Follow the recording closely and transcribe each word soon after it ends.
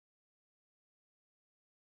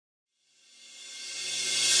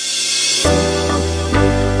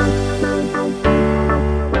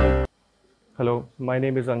Hello, my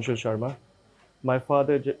name is Anshu Sharma. My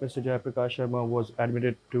father, Mr. Jai Prakash Sharma, was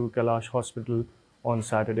admitted to Kailash Hospital on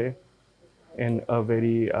Saturday in a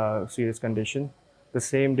very serious condition. The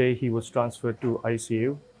same day, he was transferred to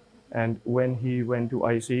ICU, and when he went to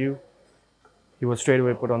ICU, he was straight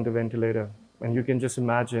away put on the ventilator. And you can just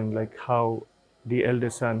imagine like how the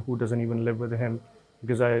eldest son, who doesn't even live with him,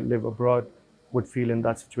 because I live abroad, would feel in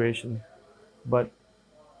that situation. But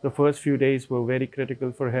the first few days were very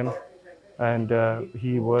critical for him, and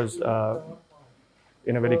he was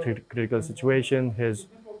in a very critical situation. His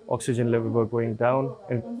oxygen level were going down,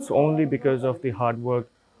 and it's only because of the hard work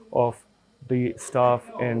of the staff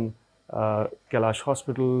in Kailash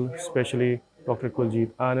Hospital, especially Dr. Kuljeet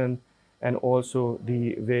Anand, and also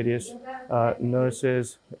the various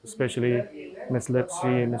nurses, especially Ms.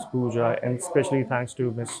 Lipsy, Ms. Pooja, and especially thanks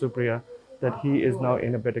to Ms. Supriya, that he is now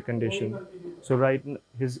in a better condition. So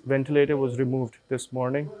his ventilator was removed this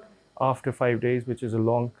morning after 5 days, which is a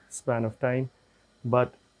long span of time,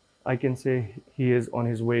 but I can say he is on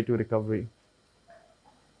his way to recovery.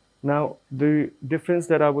 Now, the difference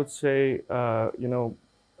that I would say,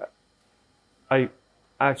 I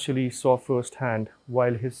actually saw firsthand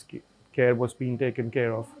while his care was being taken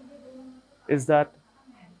care of is that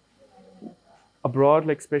abroad,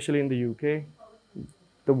 like especially in the UK,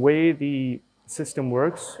 the way the system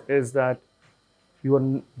works is that you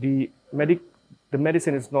are the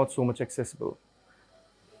medicine is not so much accessible.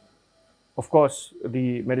 Of course,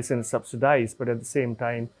 the medicine is subsidized, but at the same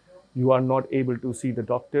time, you are not able to see the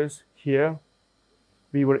doctors. Here,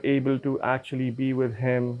 we were able to actually be with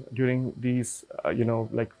him during these,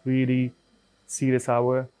 like really serious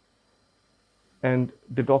hour. And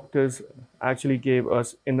the doctors actually gave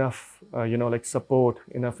us enough, like support,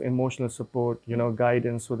 enough emotional support,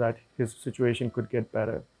 guidance so that his situation could get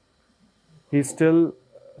better. He's still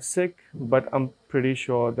sick, but I'm pretty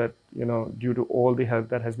sure that, due to all the help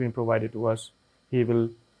that has been provided to us, he will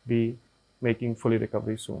be making fully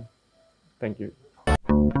recovery soon. Thank you.